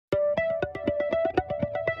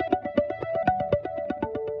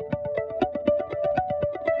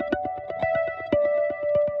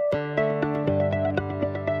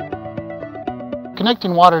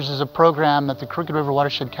Connecting Waters is a program that the Crooked River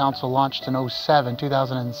Watershed Council launched in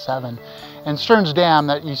 2007. And Stearns Dam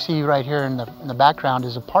that you see right here in the background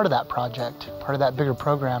is a part of that project, part of that bigger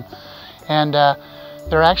program. And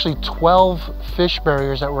there are actually 12 fish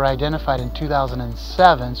barriers that were identified in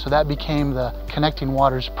 2007, so that became the Connecting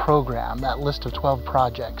Waters program, that list of 12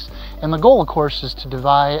 projects. And the goal, of course, is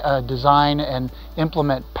to design and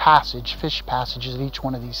implement fish passages at each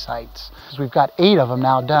one of these sites. We've got 8 of them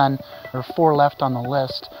now done. There are 4 left on the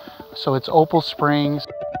list. So it's Opal Springs,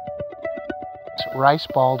 Rice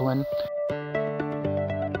Baldwin.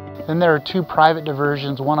 Then there are 2 private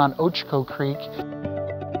diversions, one on Oceanic Creek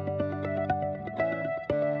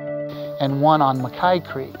and one on Mackay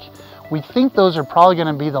Creek. We think those are probably going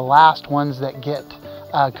to be the last ones that get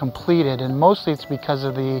completed, and mostly it's because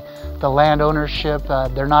of the land ownership.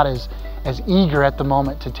 They're not as eager at the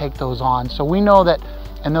moment to take those on. So we know that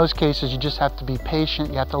in those cases you just have to be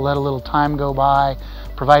patient, you have to let a little time go by,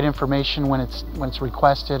 provide information when it's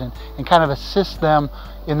requested, and kind of assist them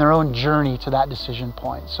in their own journey to that decision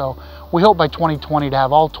point. So we hope by 2020 to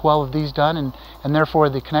have all 12 of these done, and therefore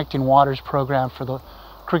the Connecting Waters program for the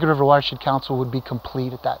Crooked River Watershed Council would be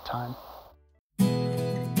complete at that time.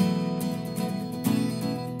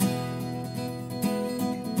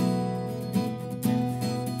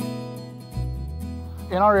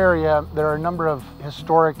 In our area, there are a number of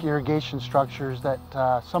historic irrigation structures that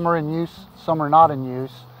some are in use, some are not in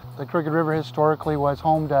use. The Crooked River historically was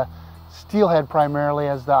home to steelhead primarily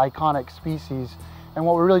as the iconic species, and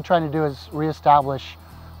what we're really trying to do is reestablish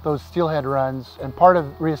those steelhead runs, and part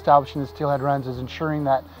of reestablishing the steelhead runs is ensuring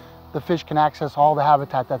that the fish can access all the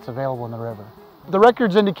habitat that's available in the river. The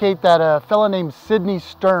records indicate that a fellow named Sidney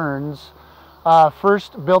Stearns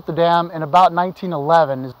first built the dam in about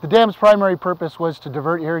 1911. The dam's primary purpose was to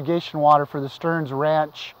divert irrigation water for the Stearns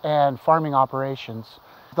ranch and farming operations.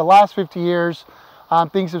 The last 50 years,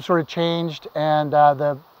 things have sort of changed, and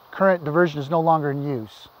the current diversion is no longer in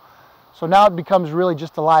use. So now it becomes really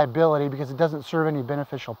just a liability because it doesn't serve any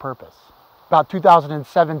beneficial purpose. About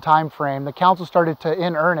 2007 timeframe, the council started to,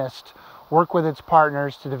 in earnest, work with its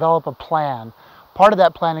partners to develop a plan. Part of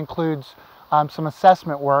that plan includes some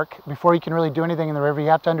assessment work. Before you can really do anything in the river, you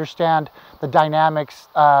have to understand the dynamics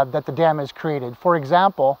that the dam has created. For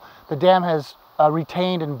example, the dam has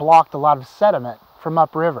retained and blocked a lot of sediment from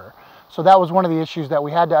upriver. So that was one of the issues that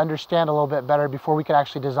we had to understand a little bit better before we could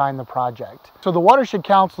actually design the project. So the Watershed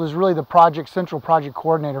Council is really the central project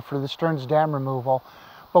coordinator for the Stearns Dam removal,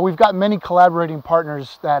 but we've got many collaborating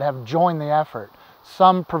partners that have joined the effort.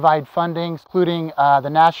 Some provide funding, including the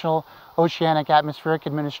National Oceanic Atmospheric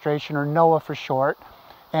Administration, or NOAA for short,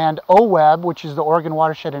 and OWEB, which is the Oregon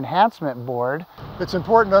Watershed Enhancement Board. It's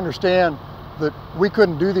important to understand that we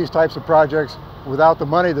couldn't do these types of projects without the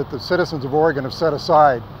money that the citizens of Oregon have set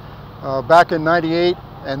aside. Back in '98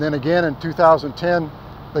 and then again in 2010,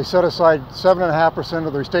 they set aside 7.5%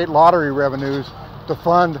 of their state lottery revenues to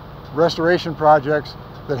fund restoration projects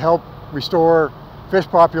that help restore fish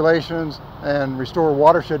populations and restore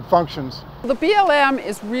watershed functions. The BLM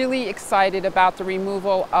is really excited about the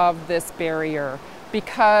removal of this barrier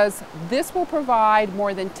because this will provide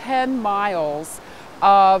more than 10 miles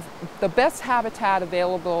of the best habitat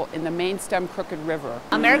available in the main stem Crooked River.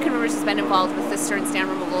 American Rivers has been involved with the Stearns Dam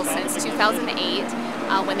removal since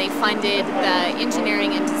 2008 when they funded the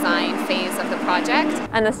engineering and design phase of the project.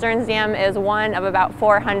 And the Stearns Dam is one of about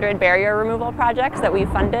 400 barrier removal projects that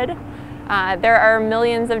we've funded. There are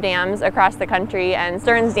millions of dams across the country, and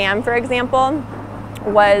Stearns Dam, for example,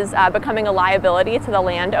 was becoming a liability to the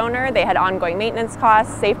landowner. They had ongoing maintenance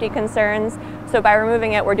costs, safety concerns. So by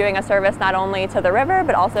removing it, we're doing a service not only to the river,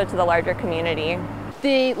 but also to the larger community.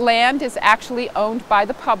 The land is actually owned by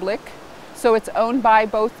the public. So it's owned by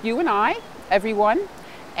both you and I, everyone,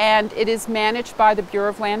 and it is managed by the Bureau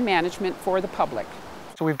of Land Management for the public.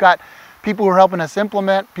 So we've got people who are helping us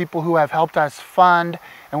implement, people who have helped us fund,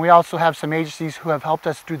 and we also have some agencies who have helped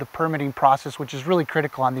us through the permitting process, which is really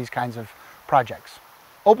critical on these kinds of projects.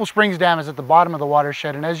 Opal Springs Dam is at the bottom of the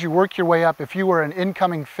watershed, and as you work your way up, if you were an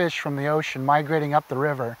incoming fish from the ocean migrating up the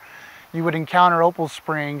river, you would encounter Opal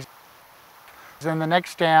Springs. Then the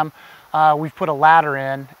next dam, we've put a ladder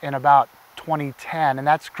in about 2010, and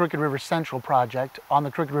that's Crooked River Central project on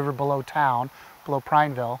the Crooked River below town, below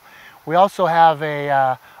Prineville. We also have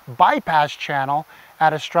a bypass channel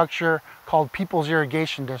at a structure called People's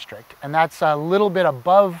Irrigation District, and that's a little bit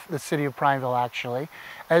above the city of Prineville actually.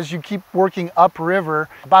 As you keep working upriver,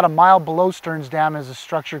 about a mile below Stearns Dam is a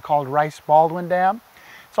structure called Rice Baldwin Dam.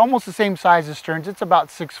 It's almost the same size as Stearns, it's about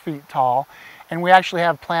 6 feet tall, and we actually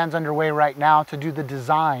have plans underway right now to do the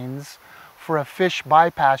designs for a fish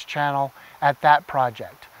bypass channel at that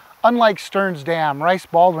project. Unlike Stearns Dam, Rice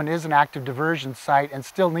Baldwin is an active diversion site and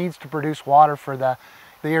still needs to produce water for the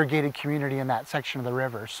irrigated community in that section of the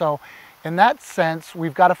river. So in that sense,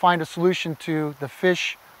 we've got to find a solution to the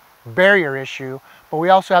fish barrier issue, but we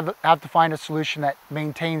also have to find a solution that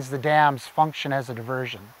maintains the dam's function as a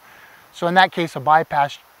diversion. So in that case, a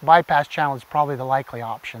bypass channel is probably the likely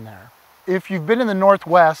option there. If you've been in the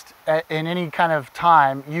Northwest in any kind of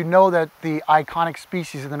time, you know that the iconic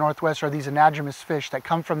species in the Northwest are these anadromous fish that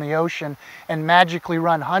come from the ocean and magically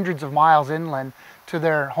run hundreds of miles inland to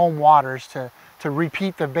their home waters to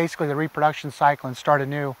repeat basically the reproduction cycle and start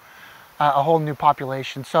a whole new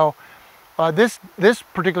population. So this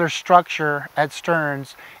particular structure at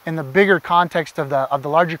Stearns, in the bigger context of the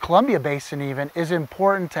larger Columbia Basin even, is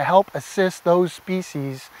important to help assist those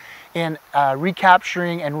species in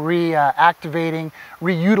recapturing and reactivating,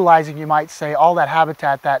 reutilizing, you might say, all that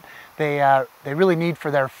habitat that they really need for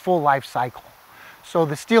their full life cycle. So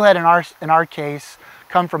the steelhead in our case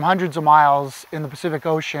come from hundreds of miles in the Pacific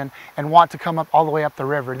Ocean and want to come up all the way up the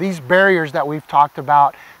river. These barriers that we've talked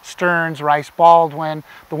about, Stearns, Rice Baldwin,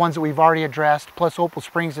 the ones that we've already addressed, plus Opal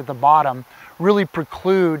Springs at the bottom, really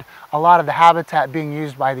preclude a lot of the habitat being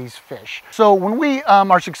used by these fish. So when we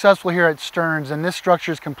are successful here at Stearns and this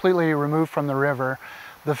structure is completely removed from the river,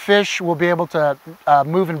 the fish will be able to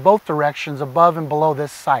move in both directions above and below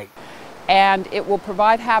this site. And it will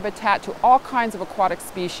provide habitat to all kinds of aquatic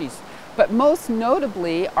species. But most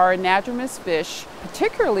notably are anadromous fish,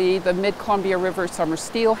 particularly the mid-Columbia River summer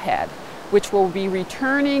steelhead, which will be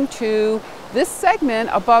returning to this segment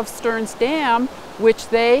above Stearns Dam, which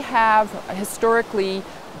they have historically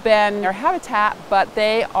been their habitat, but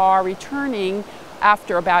they are returning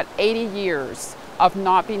after about 80 years of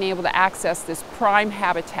not being able to access this prime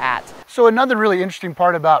habitat. So another really interesting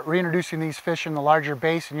part about reintroducing these fish in the larger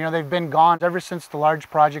basin, you know, they've been gone ever since the large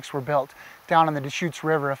projects were built down in the Deschutes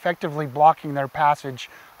River, effectively blocking their passage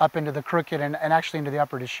up into the Crooked and actually into the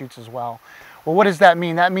upper Deschutes as well. Well, what does that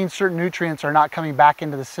mean? That means certain nutrients are not coming back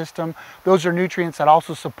into the system. Those are nutrients that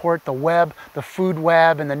also support the web, the food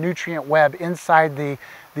web, and the nutrient web inside the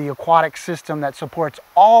aquatic system that supports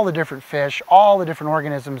all the different fish, all the different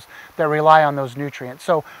organisms that rely on those nutrients.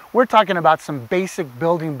 So we're talking about some basic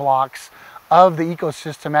building blocks of the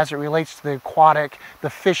ecosystem as it relates to the aquatic, the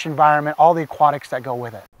fish environment, all the aquatics that go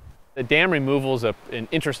with it. The dam removal is an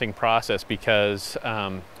interesting process because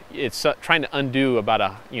it's trying to undo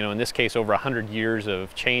about in this case, over 100 years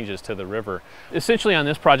of changes to the river. Essentially on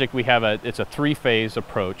this project we have it's a three-phase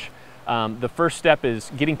approach. The first step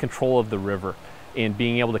is getting control of the river and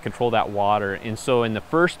being able to control that water. And so in the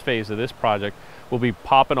first phase of this project, we'll be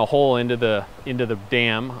popping a hole into the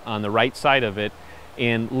dam on the right side of it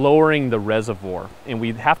and lowering the reservoir. And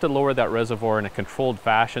we have to lower that reservoir in a controlled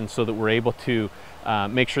fashion so that we're able to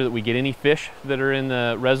make sure that we get any fish that are in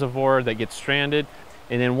the reservoir that get stranded.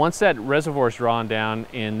 And then once that reservoir is drawn down,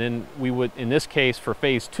 and then we would, in this case for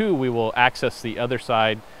phase 2, we will access the other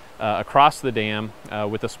side across the dam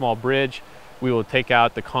with a small bridge. We will take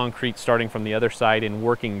out the concrete starting from the other side and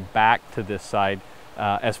working back to this side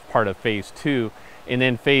as part of phase 2. And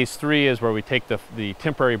then phase 3 is where we take the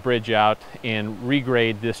temporary bridge out and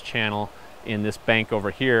regrade this channel in this bank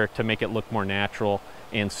over here to make it look more natural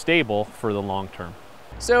and stable for the long term.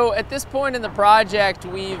 So at this point in the project,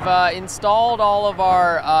 we've installed all of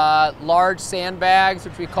our large sandbags,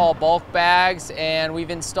 which we call bulk bags, and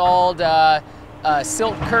we've installed a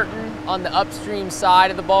silt curtain on the upstream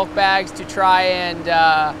side of the bulk bags to try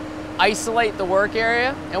and isolate the work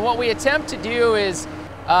area. And what we attempt to do is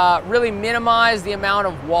really minimize the amount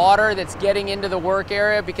of water that's getting into the work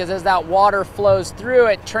area, because as that water flows through,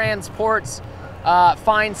 it transports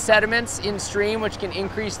fine sediments in stream, which can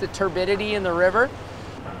increase the turbidity in the river.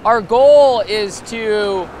 Our goal is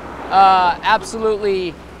to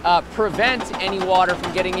absolutely prevent any water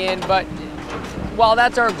from getting in, but while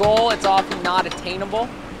that's our goal, it's often not attainable.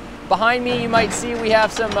 Behind me, you might see we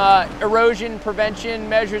have some erosion prevention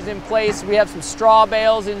measures in place. We have some straw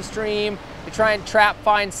bales in stream to try and trap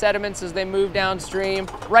fine sediments as they move downstream.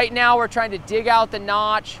 Right now, we're trying to dig out the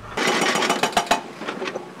notch.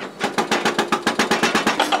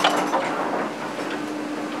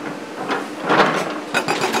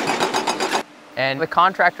 And the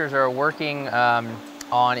contractors are working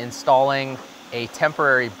on installing a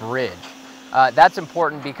temporary bridge. That's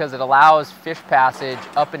important because it allows fish passage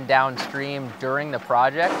up and downstream during the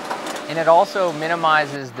project, and it also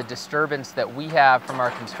minimizes the disturbance that we have from our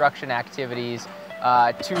construction activities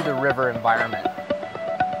to the river environment.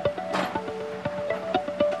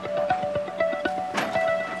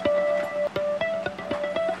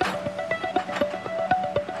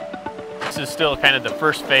 This is still kind of the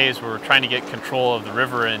first phase where we're trying to get control of the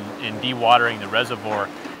river and dewatering the reservoir.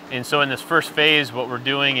 And so in this first phase, what we're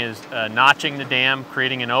doing is notching the dam,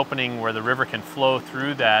 creating an opening where the river can flow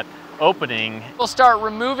through that opening. We'll start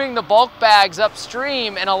removing the bulk bags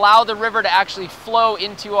upstream and allow the river to actually flow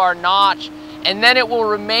into our notch, and then it will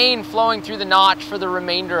remain flowing through the notch for the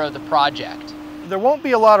remainder of the project. There won't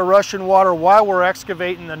be a lot of rushing water while we're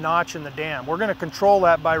excavating the notch in the dam. We're going to control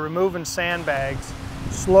that by removing sandbags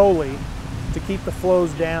slowly to keep the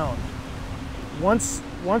flows down. Once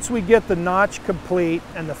we get the notch complete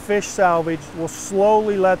and the fish salvaged, we'll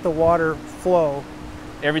slowly let the water flow.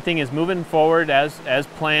 Everything is moving forward as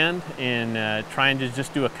planned in trying to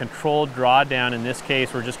just do a controlled drawdown. In this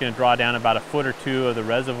case, we're just going to draw down about 1 foot or 2 of the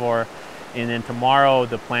reservoir, and then tomorrow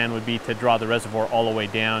the plan would be to draw the reservoir all the way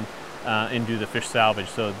down and do the fish salvage.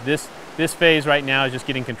 So this phase right now is just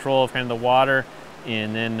getting control of kind of the water,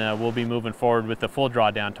 and then we'll be moving forward with the full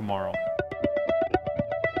drawdown tomorrow.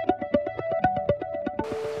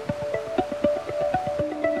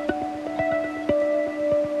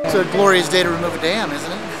 It's a glorious day to remove a dam,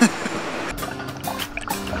 isn't it?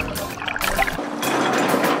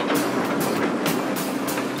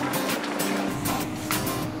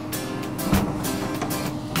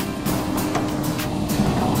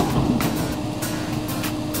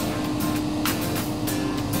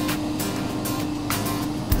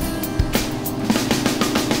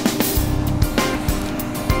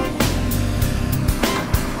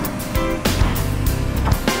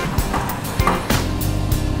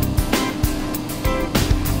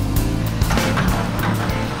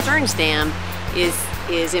 Stearns Dam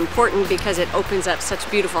is important because it opens up such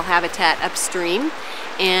beautiful habitat upstream,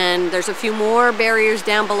 and there's a few more barriers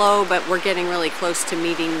down below, but we're getting really close to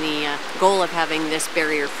meeting the goal of having this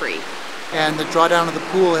barrier free. And the drawdown of the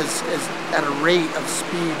pool is at a rate of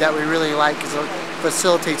speed that we really like, because it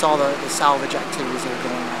facilitates all the salvage activities that are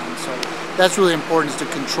going on. So that's really important, is to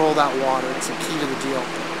control that water. It's the key to the deal.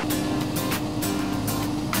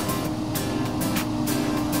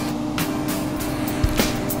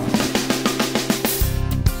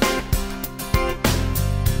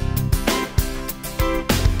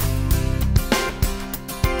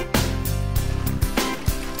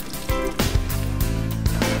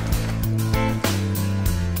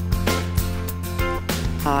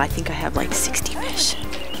 I think I have like 60 fish.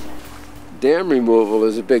 Dam removal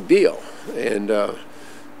is a big deal, and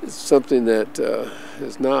it's something that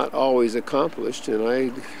is not always accomplished, and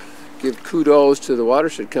I give kudos to the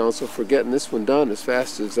Watershed Council for getting this one done as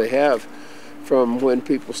fast as they have, from when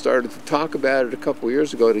people started to talk about it a couple of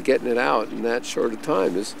years ago to getting it out in that short a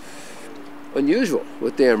time is unusual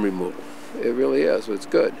with dam removal. It really is. It's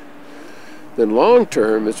good. Then long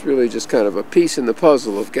term, it's really just kind of a piece in the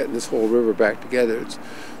puzzle of getting this whole river back together. It's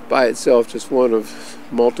by itself just one of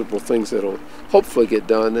multiple things that'll hopefully get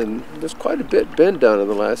done, and there's quite a bit been done in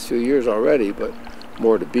the last few years already, but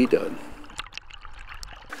more to be done.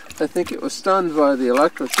 I think it was stunned by the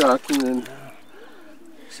electroshocking, and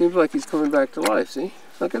seems like he's coming back to life. See?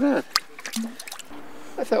 Look at that.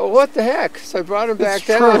 I thought, well, what the heck? So I brought him back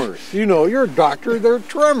down. Tremors. You know, you're a doctor, they're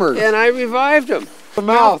tremors. And I revived him. The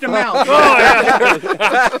mouth. To mouth. Oh,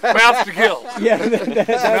 yeah. Mouth to kill. Yeah,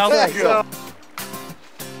 that's mouth right. to kill.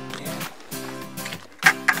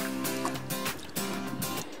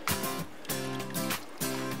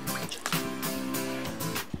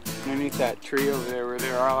 Underneath that tree over there where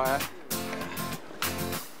they're all at.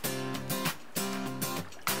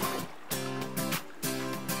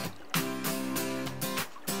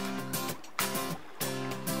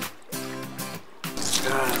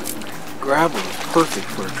 Gravel is perfect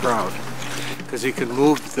for a trout because he can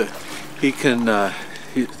move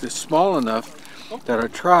it's small enough that a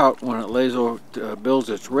trout, when it lays over, builds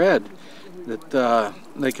its redd, that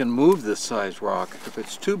they can move this size rock. If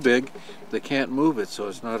it's too big, they can't move it, so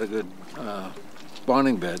it's not a good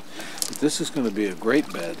spawning bed. But this is going to be a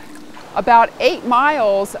great bed. About 8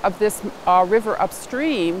 miles of this river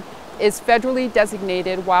upstream is federally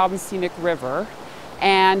designated Wild and Scenic River,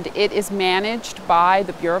 and it is managed by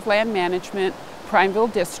the Bureau of Land Management, Prineville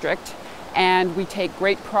District, and we take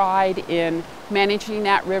great pride in managing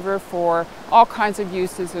that river for all kinds of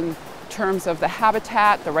uses in terms of the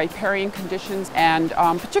habitat, the riparian conditions, and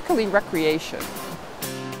particularly recreation.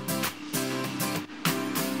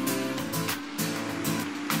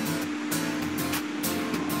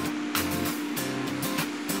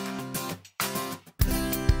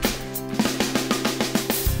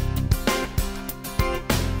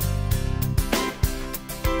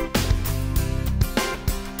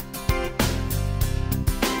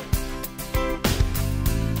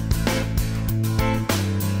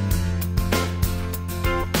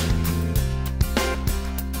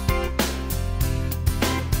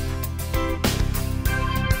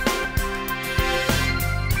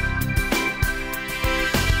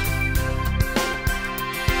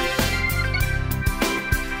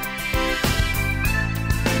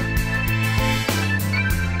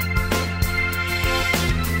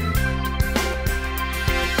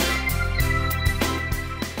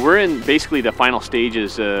 We're in basically the final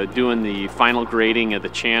stages, doing the final grading of the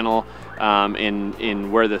channel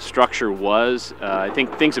in where the structure was. I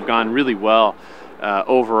think things have gone really well.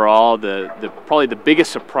 Overall, probably the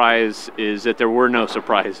biggest surprise is that there were no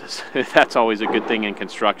surprises. That's always a good thing in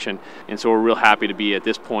construction, and so we're real happy to be at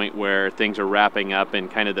this point where things are wrapping up and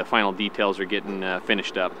kind of the final details are getting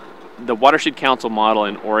finished up. The Watershed Council model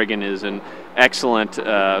in Oregon is an excellent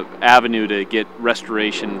avenue to get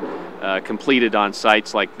restoration completed on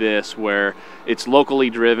sites like this, where it's locally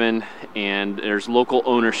driven and there's local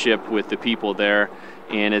ownership with the people there,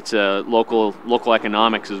 and it's local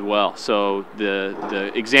economics as well. So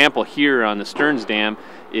the example here on the Stearns Dam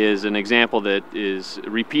is an example that is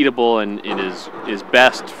repeatable and is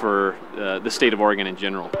best for the state of Oregon in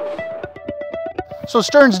general. So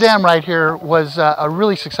Stearns Dam right here was a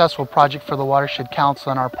really successful project for the Watershed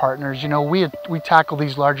Council and our partners. You know, we tackle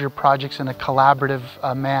these larger projects in a collaborative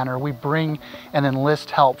manner. We bring and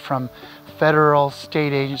enlist help from federal,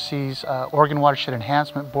 state agencies, Oregon Watershed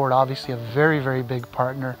Enhancement Board, obviously a very, very big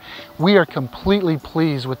partner. We are completely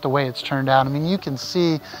pleased with the way it's turned out. I mean, you can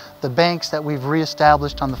see the banks that we've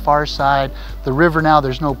reestablished on the far side. The river now,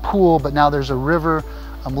 there's no pool, but now there's a river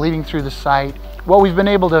leading through the site. What we've been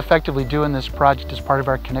able to effectively do in this project as part of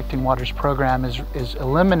our Connecting Waters program is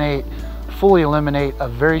fully eliminate a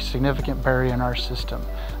very significant barrier in our system.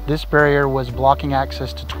 This barrier was blocking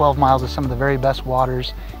access to 12 miles of some of the very best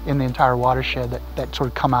waters in the entire watershed that sort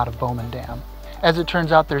of come out of Bowman Dam. As it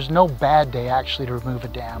turns out, there's no bad day actually to remove a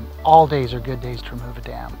dam. All days are good days to remove a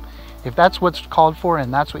dam. If that's what's called for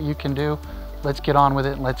and that's what you can do, let's get on with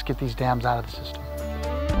it and let's get these dams out of the system.